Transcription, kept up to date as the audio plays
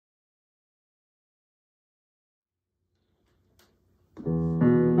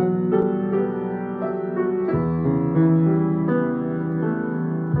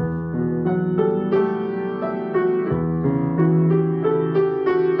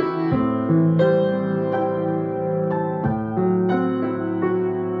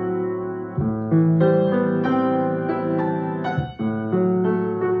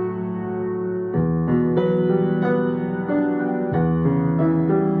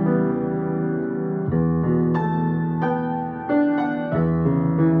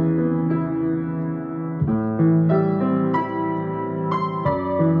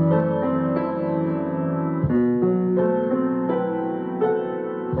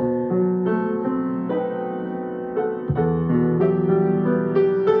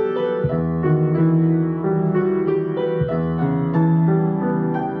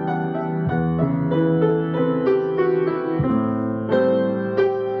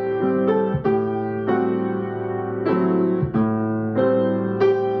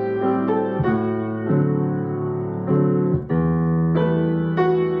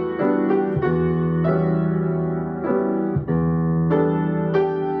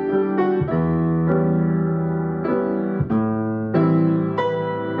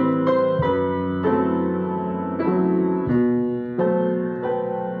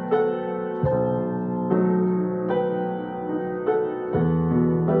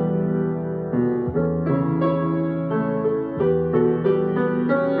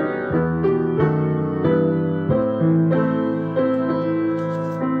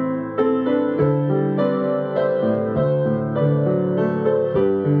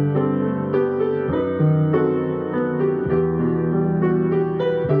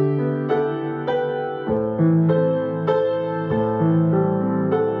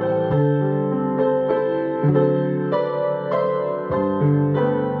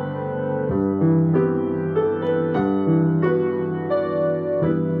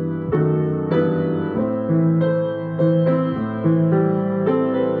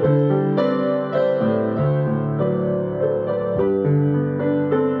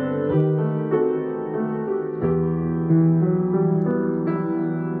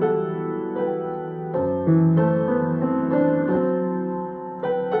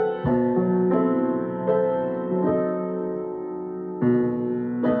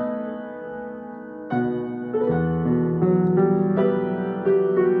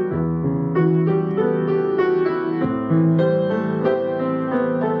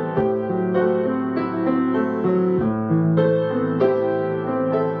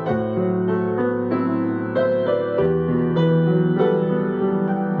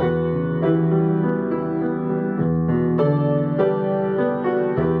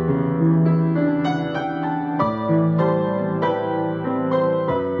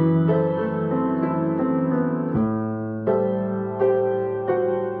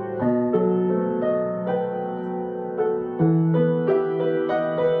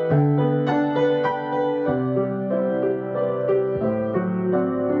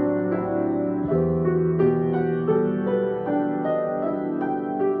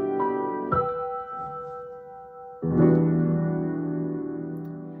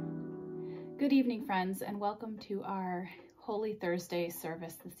Good evening, friends, and welcome to our Holy Thursday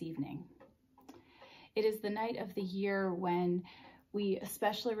service this evening. It is the night of the year when we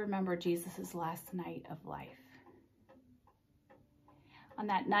especially remember Jesus' last night of life. On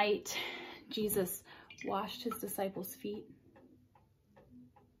that night, Jesus washed his disciples' feet.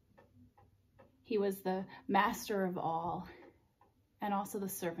 He was the master of all and also the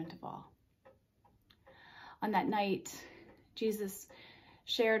servant of all. On that night, Jesus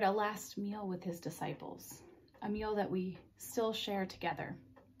shared a last meal with his disciples, a meal that we still share together,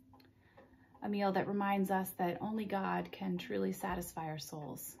 a meal that reminds us that only God can truly satisfy our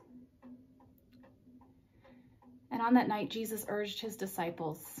souls. And on that night, Jesus urged his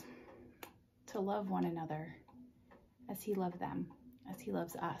disciples to love one another as he loved them, as he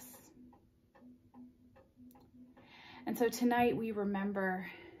loves us. And so tonight we remember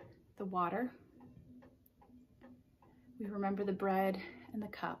the water, we remember the bread and the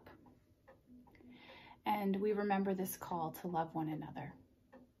cup, and we remember this call to love one another.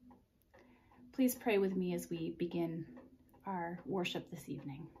 Please pray with me as we begin our worship this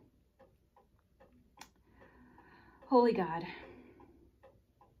evening. Holy God,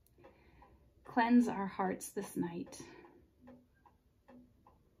 cleanse our hearts this night.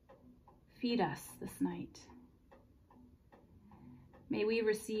 Feed us this night. May we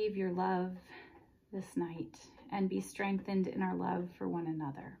receive your love this night and be strengthened in our love for one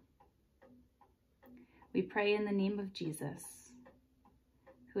another. We pray in the name of Jesus,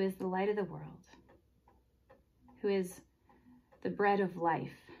 who is the light of the world, who is the bread of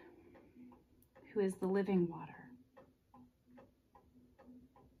life, who is the living water,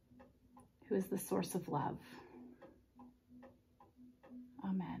 who is the source of love.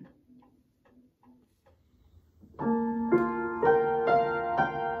 Amen.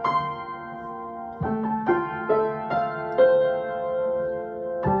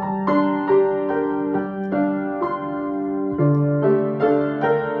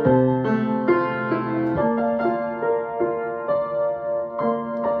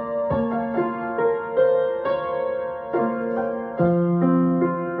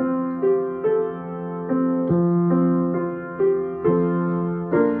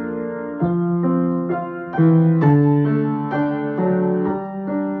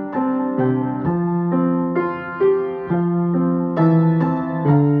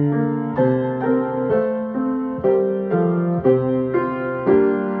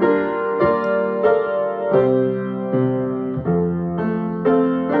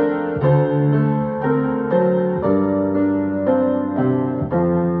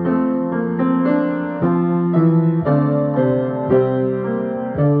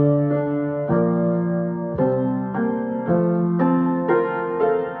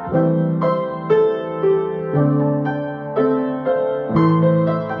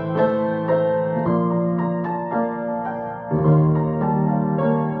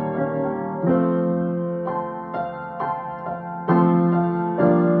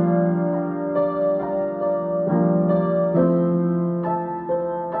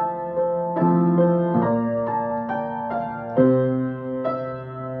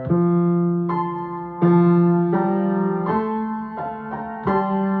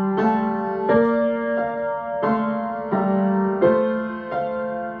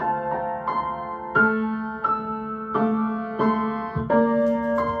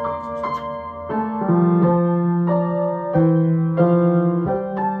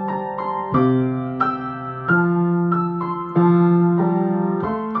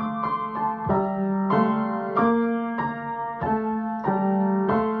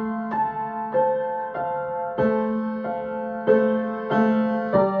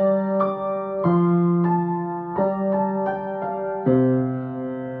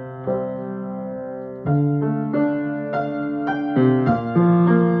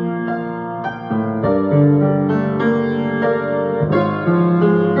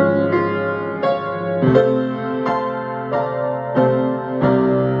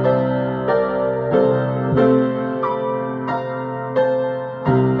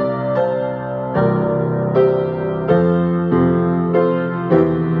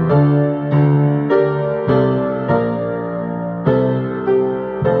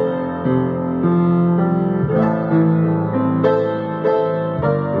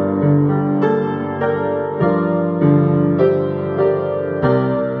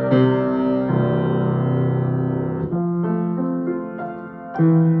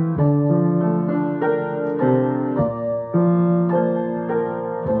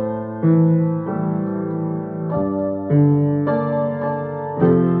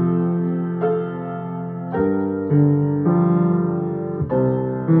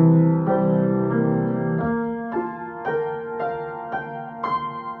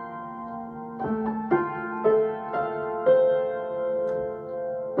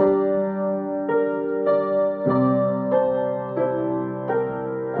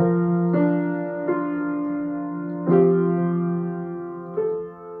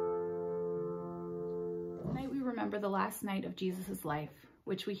 The last night of Jesus's life,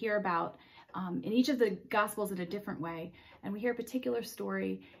 which we hear about in each of the Gospels in a different way. And we hear a particular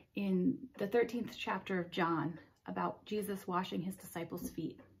story in the 13th chapter of John about Jesus washing his disciples'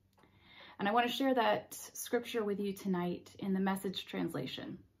 feet. And I want to share that scripture with you tonight in the Message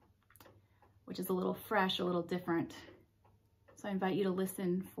translation, which is a little fresh, a little different. So I invite you to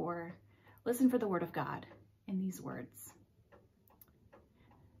listen for the word of God in these words.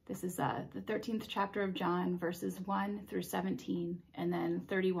 This is the 13th chapter of John, verses 1 through 17, and then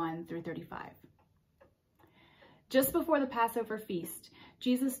 31 through 35. Just before the Passover feast,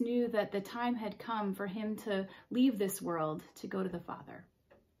 Jesus knew that the time had come for him to leave this world to go to the Father.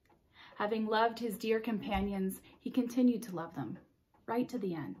 Having loved his dear companions, he continued to love them, right to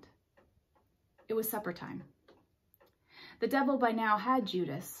the end. It was supper time. The devil by now had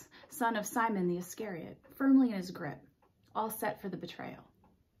Judas, son of Simon the Iscariot, firmly in his grip, all set for the betrayal.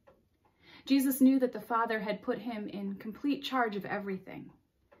 Jesus knew that the Father had put him in complete charge of everything,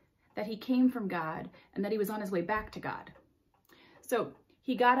 that he came from God, and that he was on his way back to God. So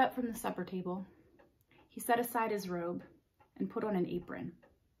he got up from the supper table, he set aside his robe, and put on an apron.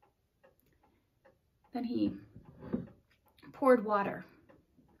 Then he poured water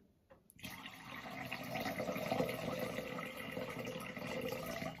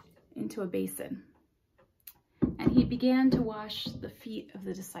into a basin, and he began to wash the feet of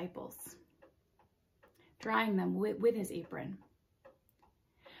the disciples, drying them with his apron.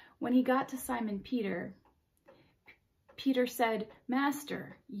 When he got to Simon Peter, Peter said,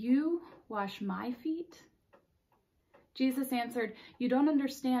 "Master, you wash my feet?" Jesus answered, "You don't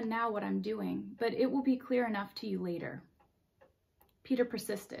understand now what I'm doing, but it will be clear enough to you later." Peter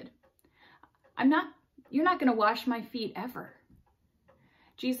persisted, You're not going to wash my feet ever."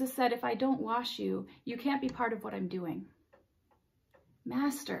 Jesus said, "If I don't wash you, you can't be part of what I'm doing."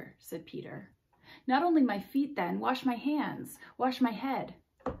 "Master," said Peter, "not only my feet then, wash my hands, wash my head."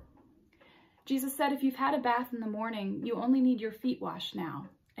 Jesus said, "If you've had a bath in the morning, you only need your feet washed now,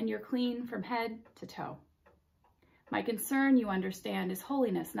 and you're clean from head to toe. My concern, you understand, is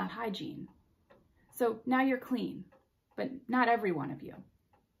holiness, not hygiene. So now you're clean, but not every one of you."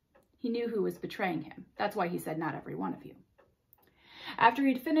 He knew who was betraying him. That's why he said, "Not every one of you." After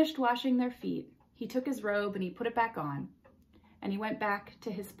he'd finished washing their feet, he took his robe and he put it back on, and he went back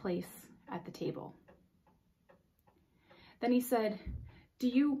to his place at the table. Then he said, "Do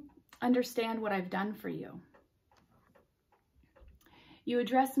you understand what I've done for you? You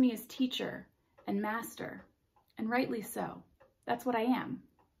address me as teacher and master, and rightly so. That's what I am.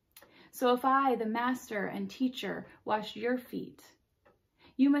 So if I, the master and teacher, washed your feet,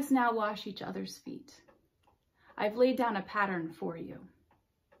 you must now wash each other's feet. I've laid down a pattern for you.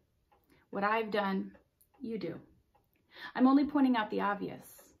 What I've done, you do. I'm only pointing out the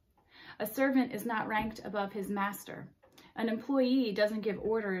obvious. A servant is not ranked above his master. An employee doesn't give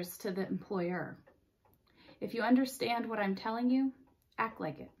orders to the employer. If you understand what I'm telling you, act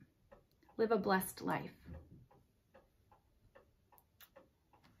like it. Live a blessed life."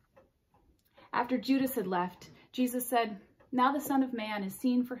 After Judas had left, Jesus said, "Now the Son of Man is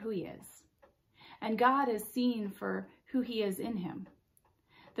seen for who he is, and God is seen for who he is in him.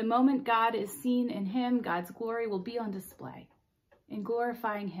 The moment God is seen in him, God's glory will be on display. In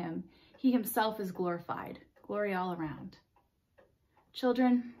glorifying him, he himself is glorified, glory all around.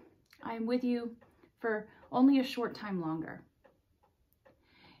 Children, I am with you for only a short time longer.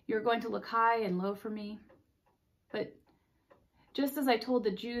 You're going to look high and low for me, but just as I told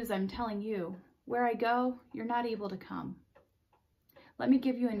the Jews, I'm telling you, where I go, you're not able to come. Let me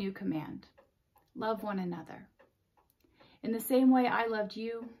give you a new command. Love one another. In the same way I loved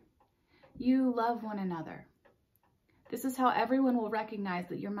you, you love one another. This is how everyone will recognize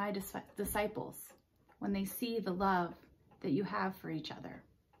that you're my disciples, when they see the love that you have for each other."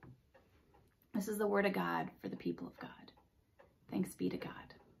 This is the word of God for the people of God. Thanks be to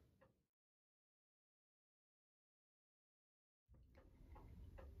God.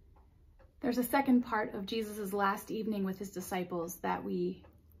 There's a second part of Jesus' last evening with his disciples that we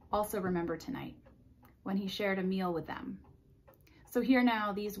also remember tonight, when he shared a meal with them. So hear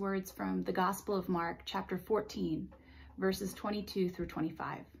now these words from the Gospel of Mark, chapter 14, verses 22 through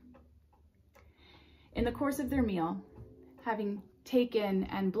 25. In the course of their meal, having taken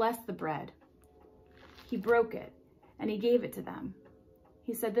and blessed the bread, he broke it and he gave it to them.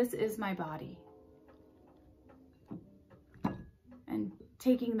 He said, "This is my body." And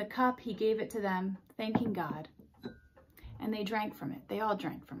taking the cup, he gave it to them, thanking God. And they drank from it. They all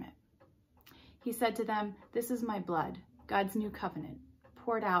drank from it. He said to them, "This is my blood, God's new covenant,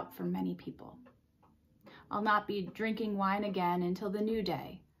 poured out for many people. I'll not be drinking wine again until the new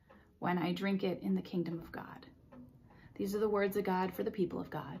day, when I drink it in the kingdom of God." These are the words of God for the people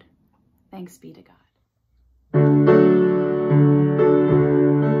of God. Thanks be to God.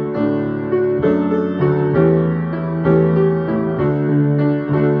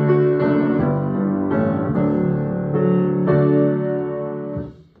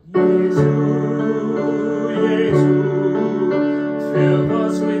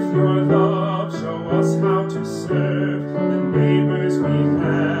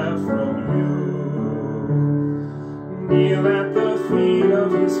 Kneel at the feet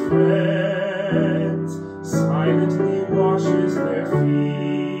of his friends, silently washes their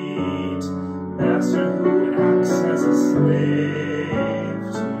feet. Master who acts as a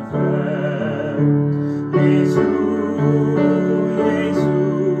slave to them. Jesus,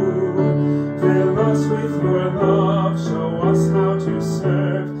 fill us with your love, show us how to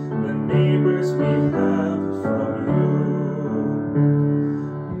serve the neighbors we have from you.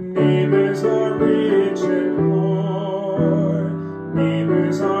 Neighbors are rich and poor,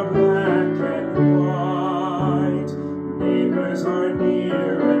 neighbors are black and white, neighbors are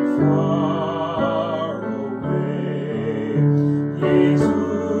near and far away. Jesus,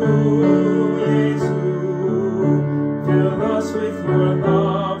 fill us with your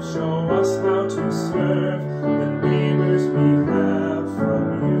love, show us how to serve the neighbors we have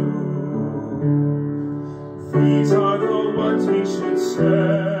from you. These are the ones we should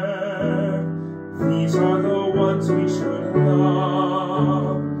serve, these are the ones we should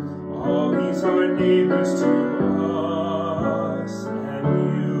love. All these are neighbors to us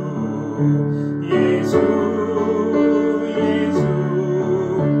and you. Jesus,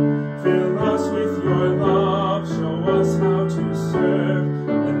 fill us with your love, show us how to serve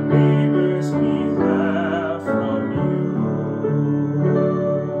the neighbors we have from you.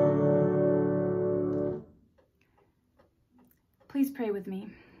 Please pray with me.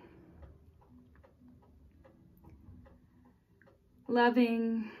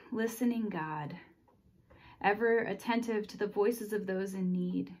 Loving, listening God, ever attentive to the voices of those in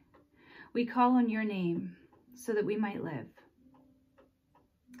need, we call on your name so that we might live.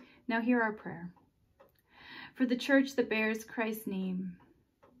 Now hear our prayer. For the church that bears Christ's name,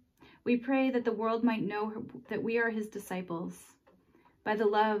 we pray that the world might know that we are his disciples by the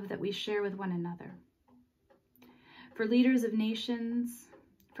love that we share with one another. For leaders of nations,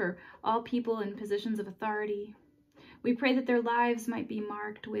 for all people in positions of authority, we pray that their lives might be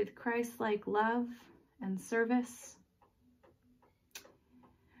marked with Christ-like love and service.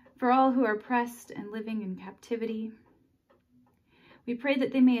 For all who are oppressed and living in captivity, we pray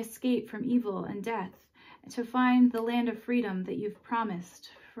that they may escape from evil and death to find the land of freedom that you've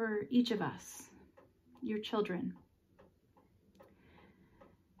promised for each of us, your children.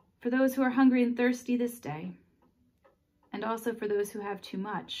 For those who are hungry and thirsty this day, and also for those who have too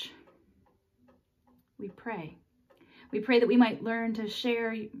much, we pray. We pray that we might learn to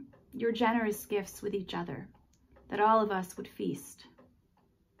share your generous gifts with each other, that all of us would feast.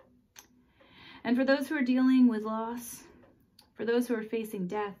 And for those who are dealing with loss, for those who are facing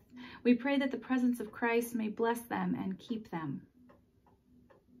death, we pray that the presence of Christ may bless them and keep them.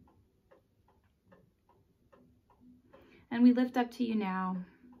 And we lift up to you now,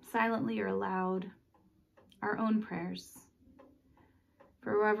 silently or aloud, our own prayers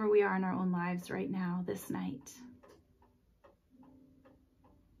for wherever we are in our own lives right now, this night.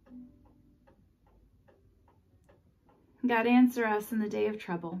 God, answer us in the day of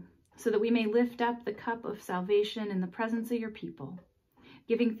trouble, so that we may lift up the cup of salvation in the presence of your people,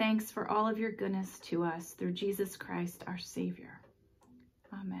 giving thanks for all of your goodness to us through Jesus Christ, our Savior.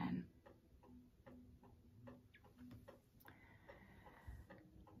 Amen.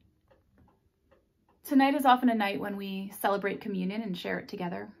 Tonight is often a night when we celebrate communion and share it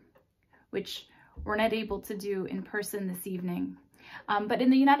together, which we're not able to do in person this evening. But in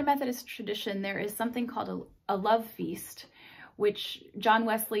the United Methodist tradition, there is something called a love feast, which John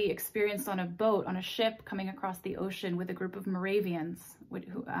Wesley experienced on a boat, on a ship coming across the ocean with a group of Moravians,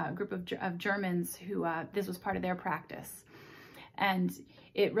 a group of Germans who this was part of their practice. And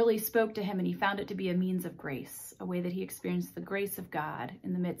it really spoke to him, and he found it to be a means of grace, a way that he experienced the grace of God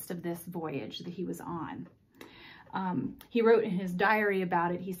in the midst of this voyage that he was on. He wrote in his diary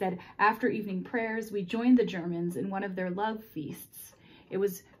about it. He said, after evening prayers, we joined the Germans in one of their love feasts. It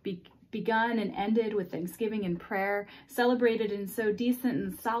was begun and ended with thanksgiving and prayer, celebrated in so decent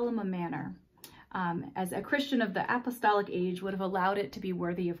and solemn a manner, as a Christian of the apostolic age would have allowed it to be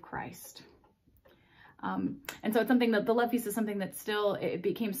worthy of Christ. And so it's something that the love feast is something that still, it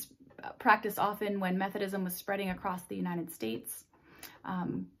became practiced often when Methodism was spreading across the United States.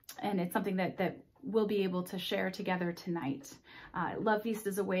 And it's something that we'll be able to share together tonight. Love feast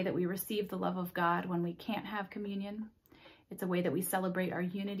is a way that we receive the love of God when we can't have communion. It's a way that we celebrate our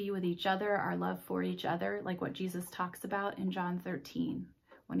unity with each other, our love for each other, like what Jesus talks about in John 13,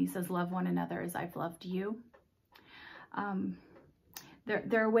 when he says, love one another as I've loved you.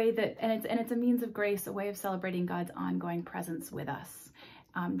 They're a way that, and it's a means of grace, a way of celebrating God's ongoing presence with us,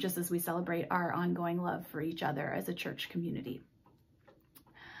 just as we celebrate our ongoing love for each other as a church community.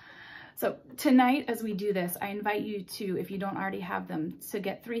 So tonight, as we do this, I invite you to, if you don't already have them, to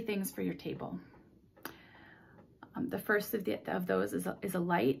get 3 things for your table. The first of those is a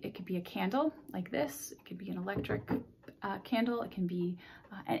light. It could be a candle like this. It could be an electric candle. It can be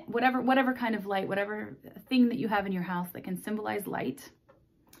whatever kind of light, whatever thing that you have in your house that can symbolize light.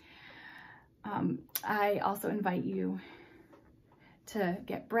 I also invite you to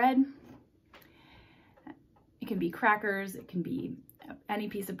get bread. It can be crackers. It can be any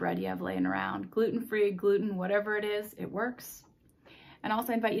piece of bread you have laying around, gluten-free, gluten, whatever it is, it works. And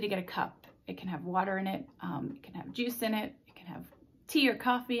also invite you to get a cup. It can have water in it, it can have juice in it, it can have tea or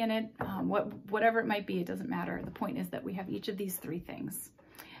coffee in it, whatever it might be, it doesn't matter. The point is that we have each of these 3 things.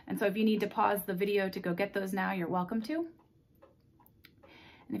 And so if you need to pause the video to go get those now, you're welcome to.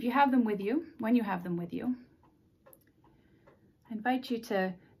 And if you have them with you, when you have them with you, I invite you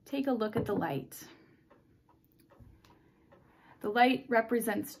to take a look at the light. The light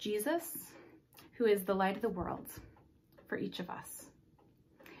represents Jesus, who is the light of the world for each of us,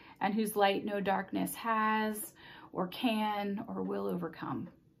 and whose light no darkness has or can or will overcome.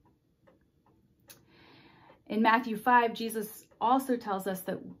 In Matthew 5, Jesus also tells us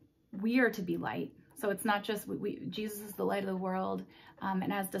that we are to be light. So it's not just, Jesus is the light of the world,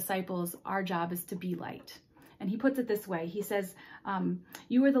 and as disciples, our job is to be light. And he puts it this way. He says,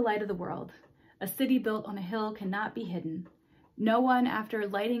 you are the light of the world. A city built on a hill cannot be hidden. No one, after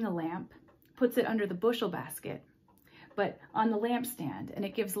lighting a lamp, puts it under the bushel basket, but on the lampstand, and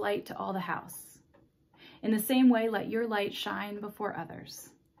it gives light to all the house. In the same way, let your light shine before others,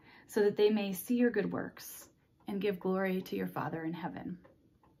 so that they may see your good works and give glory to your Father in heaven.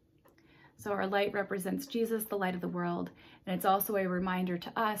 So our light represents Jesus, the light of the world, and it's also a reminder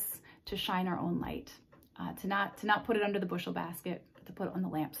to us to shine our own light, to not put it under the bushel basket, but to put it on the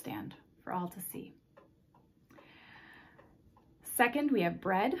lampstand for all to see. Second, we have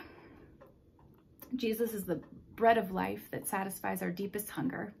bread. Jesus is the bread of life that satisfies our deepest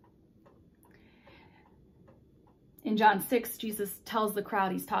hunger. In John 6, Jesus tells the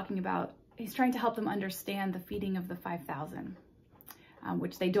crowd he's trying to help them understand the feeding of the 5,000,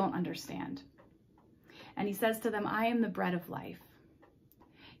 which they don't understand. And he says to them, I am the bread of life.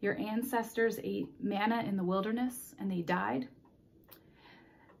 Your ancestors ate manna in the wilderness and they died.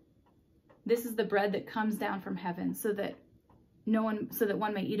 This is the bread that comes down from heaven so that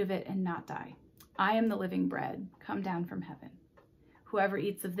one may eat of it and not die. I am the living bread, come down from heaven. Whoever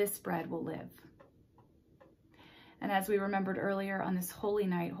eats of this bread will live. And as we remembered earlier on this holy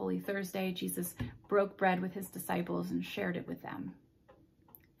night, Holy Thursday, Jesus broke bread with his disciples and shared it with them.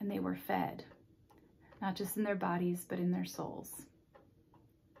 And they were fed, not just in their bodies, but in their souls.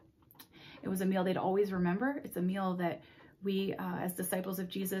 It was a meal they'd always remember. It's a meal that we, as disciples of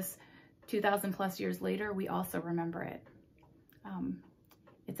Jesus, 2,000 plus years later, we also remember it.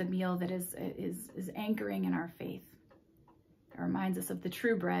 It's a meal that is anchoring in our faith. It reminds us of the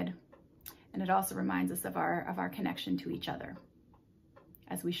true bread, and it also reminds us of our connection to each other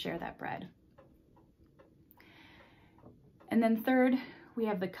as we share that bread. And then third, we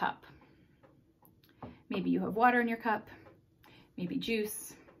have the cup. Maybe you have water in your cup, maybe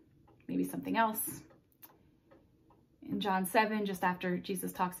juice, maybe something else. In John 7, just after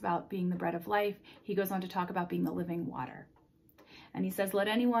Jesus talks about being the bread of life, he goes on to talk about being the living water. And he says, let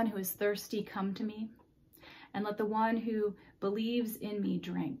anyone who is thirsty come to me, and let the one who believes in me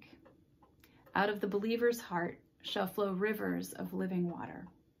drink. Out of the believer's heart shall flow rivers of living water.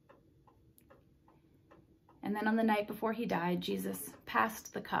 And then on the night before he died, Jesus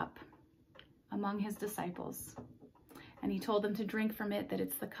passed the cup among his disciples, and he told them to drink from it, that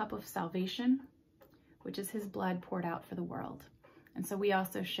it's the cup of salvation, which is his blood poured out for the world. And so we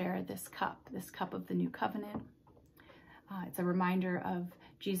also share this cup of the new covenant. It's a reminder of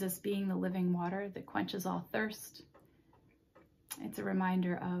Jesus being the living water that quenches all thirst. It's a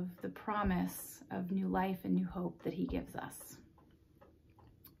reminder of the promise of new life and new hope that he gives us.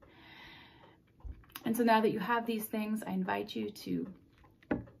 And so now that you have these things, I invite you to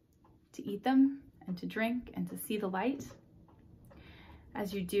eat them and to drink and to see the light.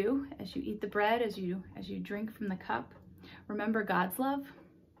 As you do, as you eat the bread, as you drink from the cup, remember God's love.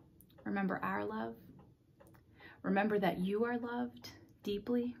 Remember our love. Remember that you are loved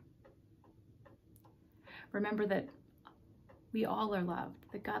deeply. Remember that we all are loved,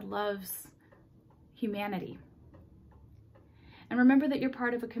 that God loves humanity. And remember that you're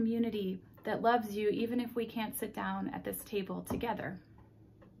part of a community that loves you even if we can't sit down at this table together.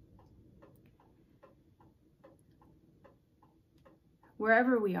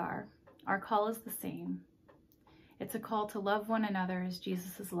 Wherever we are, our call is the same. It's a call to love one another as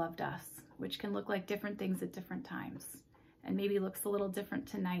Jesus has loved us, which can look like different things at different times, and maybe looks a little different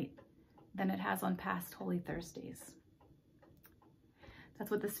tonight than it has on past Holy Thursdays. That's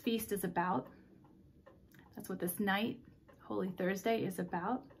what this feast is about. That's what this night, Holy Thursday, is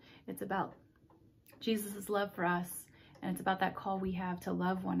about. It's about Jesus' love for us, and it's about that call we have to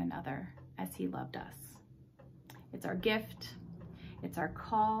love one another as he loved us. It's our gift. It's our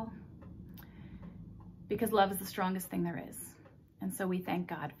call, because love is the strongest thing there is. And so we thank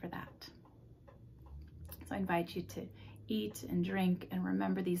God for that. So I invite you to eat and drink and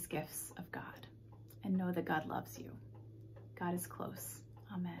remember these gifts of God and know that God loves you. God is close.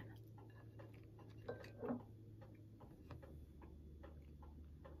 Amen.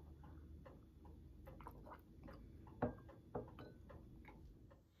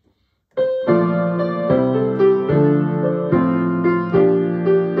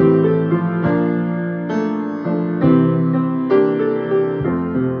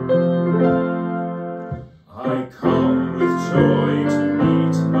 I come with joy to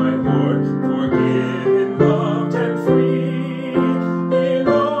meet my Lord, forgiven, loved, and free. In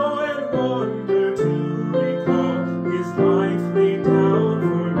awe and wonder to recall his life laid down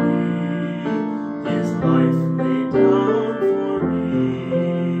for me. His life laid down for me.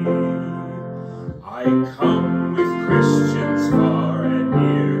 I come with Christians far and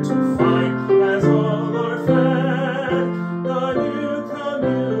near to find, as all are fed, the new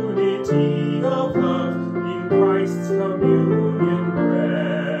community of love. Christ's communion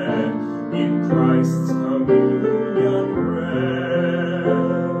bread, in Christ's communion bread.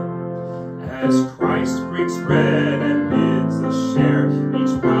 As Christ breaks bread and bids us share,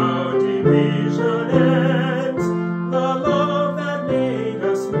 each proud division ends. The love that made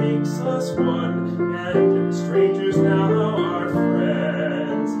us makes us one, and strangers now are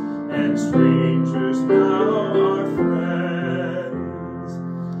friends, and strangers now are friends.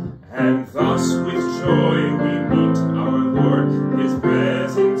 And thus with joy we meet our Lord, his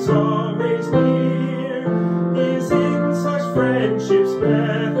presence always near. Is in such friendships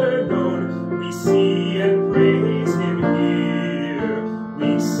better known, we see and praise him here.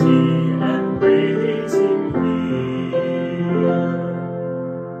 We see and praise him here.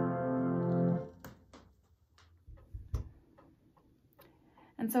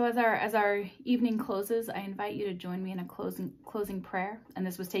 And so as our evening closes, I invite you to join me in a closing prayer. And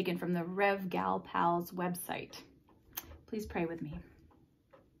this was taken from the Rev Gal Pals website. Please pray with me.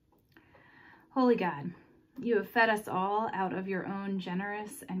 Holy God, you have fed us all out of your own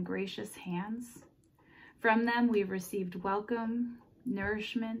generous and gracious hands. From them we've received welcome,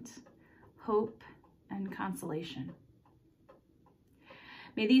 nourishment, hope, and consolation.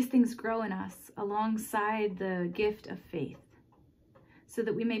 May these things grow in us alongside the gift of faith, so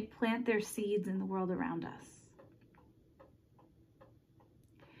that we may plant their seeds in the world around us.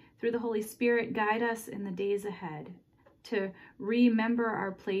 Through the Holy Spirit, guide us in the days ahead to remember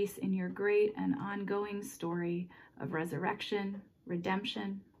our place in your great and ongoing story of resurrection,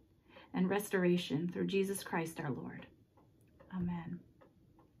 redemption, and restoration through Jesus Christ our Lord. Amen.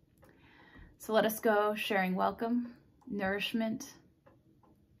 So let us go sharing welcome, nourishment,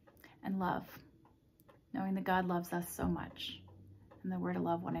 and love, knowing that God loves us so much and that we're to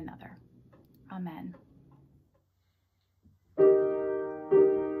love one another. Amen.